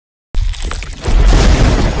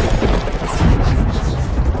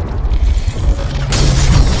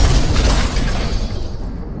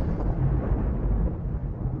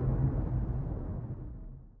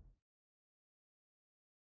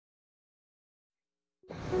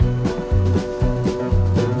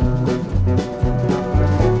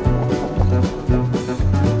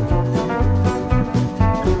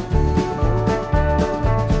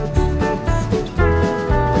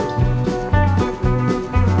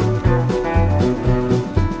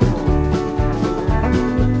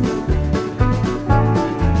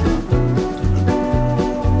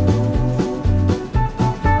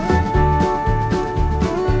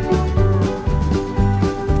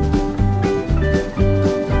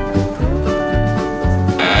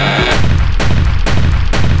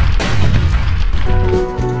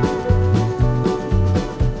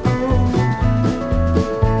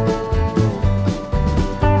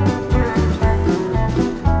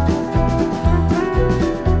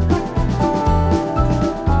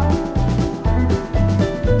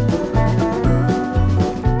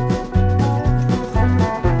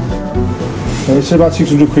It's about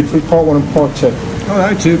 600 quid for part one and part two. Oh,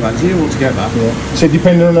 no, too bad. You all together. Yeah. So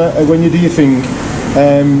depending on when you do your thing,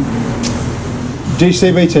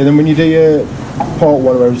 DCVT, then when you do your part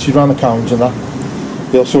one, which is around the counts and that,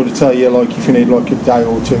 they'll sort of tell you like if you need like a day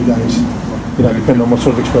or 2 days, you know, depending on what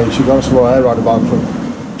sort of experience you've got. That's what I ride about for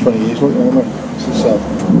 20 years, like, you know what I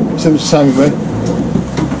mean? So it was the same with me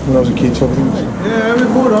when I was a kid, sort of thing. Yeah,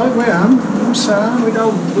 we're alright, we am. I'm sad.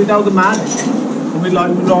 We know the man. And we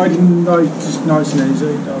like riding like just nice and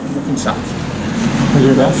easy, nothing sad.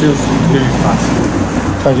 That feels really fast.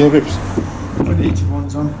 Change your grips? Put the heated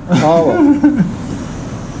ones on. Oh, well.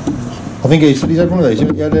 I think he's had one of these. He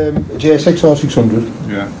had a GSX R600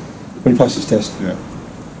 yeah. when he passed his test. Yeah.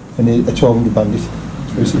 And a 1200 Bandit.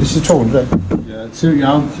 This is a 1200, eh? Yeah, so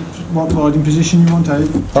yeah, what riding position you want, eh?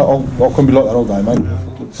 I can be like that all day, mate.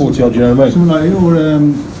 Yeah. 40 odd, you know what I mean? Something like it, or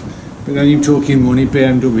but then you're talking money,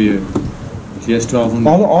 BMW. GS 1200.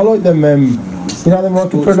 I like them, you know them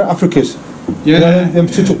like Predator Africas? Yeah. You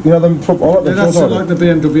know them, I like them. That's like the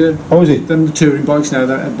BMW. Oh, is it? Them the touring bikes now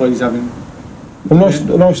that everybody's having. A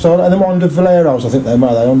nice style, and them on the Valeros, I think they're on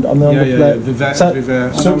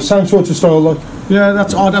the same sort of style, like. Yeah,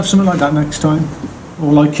 I'd have something like that next time.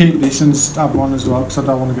 Or like keep this and have one as well, because I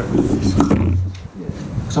don't want to get rid of this.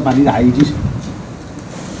 Because I've had it ages.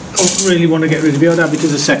 I don't really want to get rid of it, I'd have it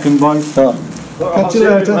as a second bike. Catch you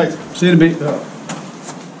later, mate. See you in a bit. Yeah.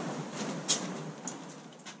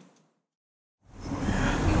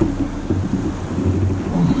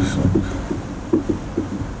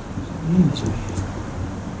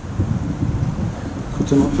 Cut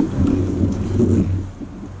them off.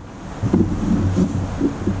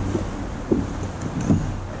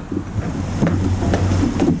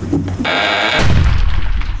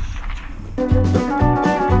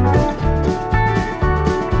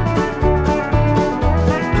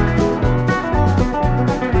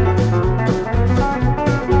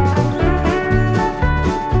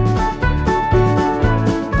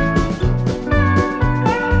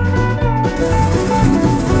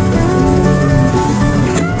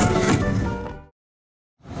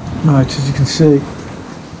 Right, as you can see,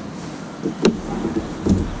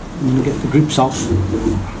 I'm going to get the grips off.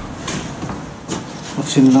 I've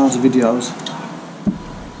seen loads of videos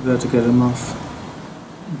of how to get them off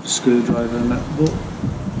with a screwdriver and that, but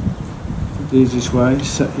the easiest way is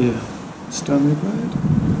set your Stanley blade.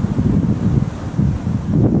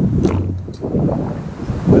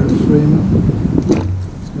 About 3 now.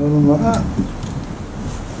 It's going like that.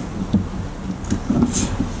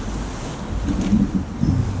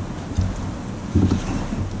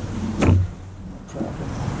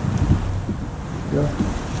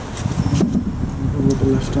 The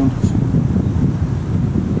left on.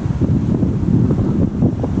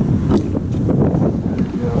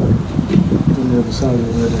 Done the other side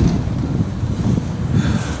already.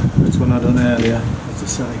 That's one I done earlier, as I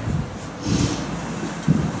say.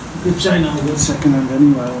 Grips ain't no good second hand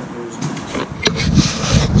anyway, I won't lose them.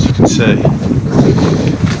 As you can see,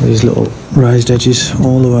 these little raised edges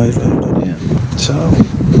all the way around here. So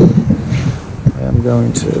I am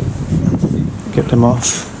going to get them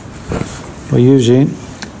off by using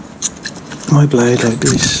my blade like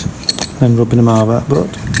this and rubbing them over, but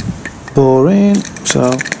boring, so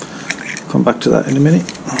I'll come back to that in a minute.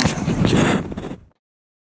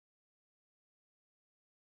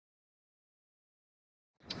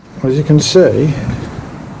 As you can see,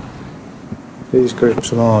 these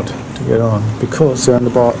grips are hard to get on because they're on the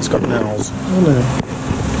bar, it's got nails.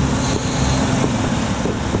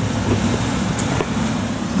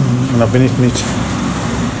 And I've been hitting it,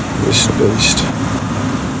 this beast,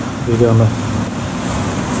 big on the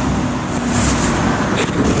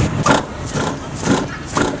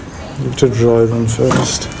to dry run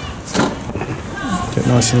first, get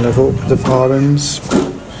nice and level with the bar ends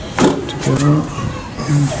together.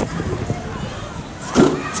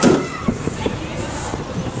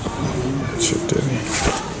 Should do.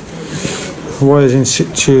 Wires in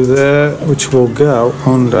situ there, which will go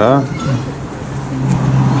under.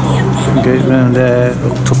 Get it round there,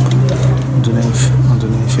 up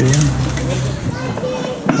underneath here.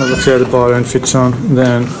 Well, let's see how the bar end fits on.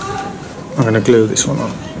 Then I'm going to glue this one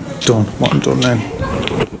on. Done. What I'm done then.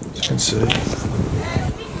 As you can see. There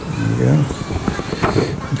we go.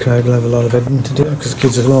 Okay, we'll have a lot of editing to do because the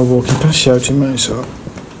kids are all walking past shouting me, so.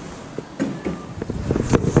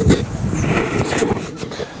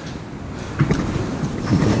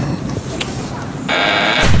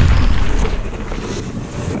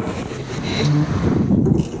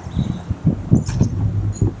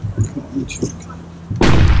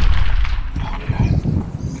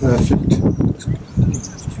 Perfect.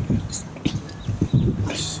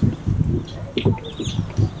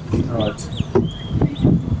 Right.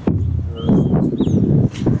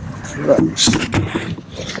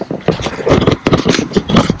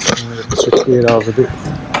 Switch it over a bit.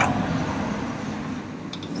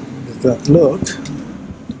 If that looked.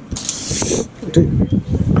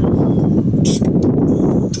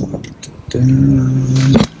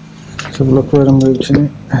 Let's have a look where I'm reaching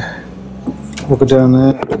it. Look down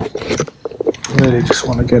there. Really just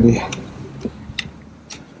want to get it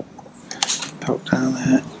poked down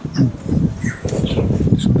there.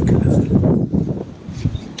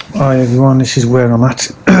 Hi everyone, this is where I'm at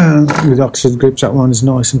with Oxford grips. That one is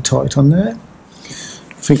nice and tight on there.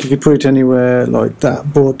 I think if you put it anywhere like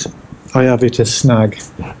that, but I have it a snag,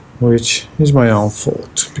 which is my own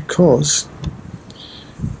fault because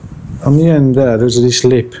on the end there's this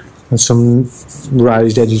lip and some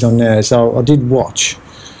raised edges on there, so I did watch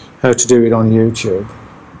how to do it on YouTube,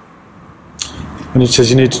 and it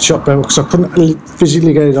says you need to chop out, because I couldn't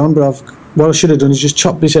physically get it on, but what I should have done is just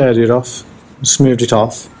chop this area off and smoothed it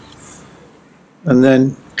off and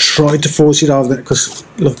then tried to force it over there, because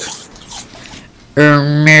look,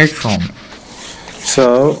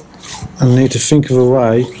 so I need to think of a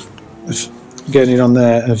way of getting it on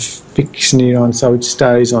there and fixing it on so it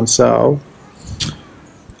stays on. So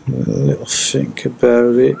a little think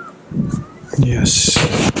about it. Yes.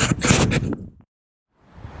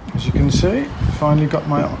 As you can see, finally got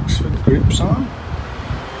my Oxford grips on.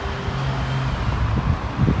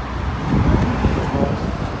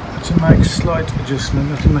 To make a slight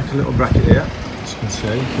adjustment, I can make a little bracket here, as you can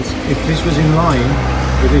see. If this was in line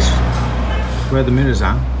with this, where the mirrors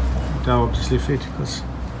are, it would obviously fit, because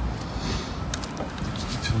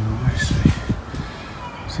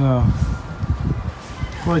so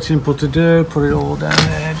quite simple to do. Put it all down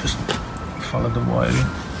there, just follow the wiring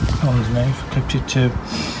underneath, clipped it to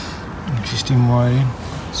existing wiring.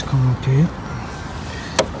 Let's come up here,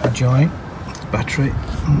 a joint, battery,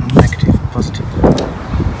 negative, positive.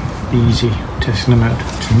 Easy, testing them out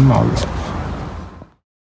tomorrow.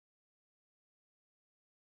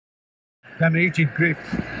 Them heated grips.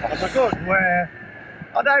 Oh my God, where?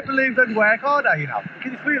 I don't believe they'd work, are they, you know?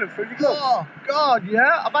 Can you feel them through your gloves? Oh, God,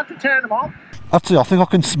 yeah. I'm about to turn them off. Actually, I think I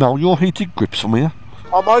can smell your heated grips from here.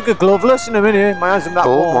 I might go gloveless in a minute. My hands are that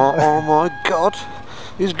warm. Oh my God.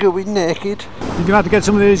 He's going naked. You're going to have to get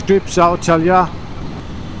some of these grips out, I tell ya.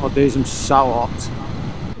 Oh, these are so hot.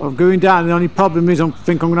 I'm going down, the only problem is I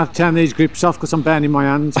think I'm going to have to turn these grips off because I'm burning my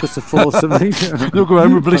hands because of the force of me. Look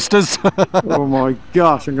around with blisters. Oh my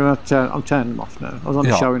gosh, I'm going to have to I'm turning them off now. I was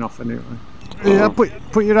only showing off anyway. Yeah,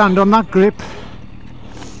 put your hand on that grip.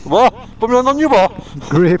 What? Put my hand on your what?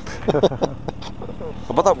 Grip.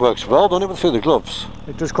 But that works well, doesn't it, through the gloves?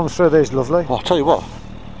 It just comes through these, lovely. I'll tell you what,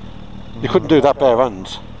 you couldn't do that bare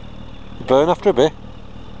hands. You'd burn after a bit,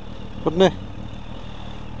 wouldn't it?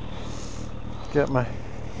 Get me.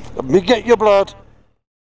 Let me get your blood.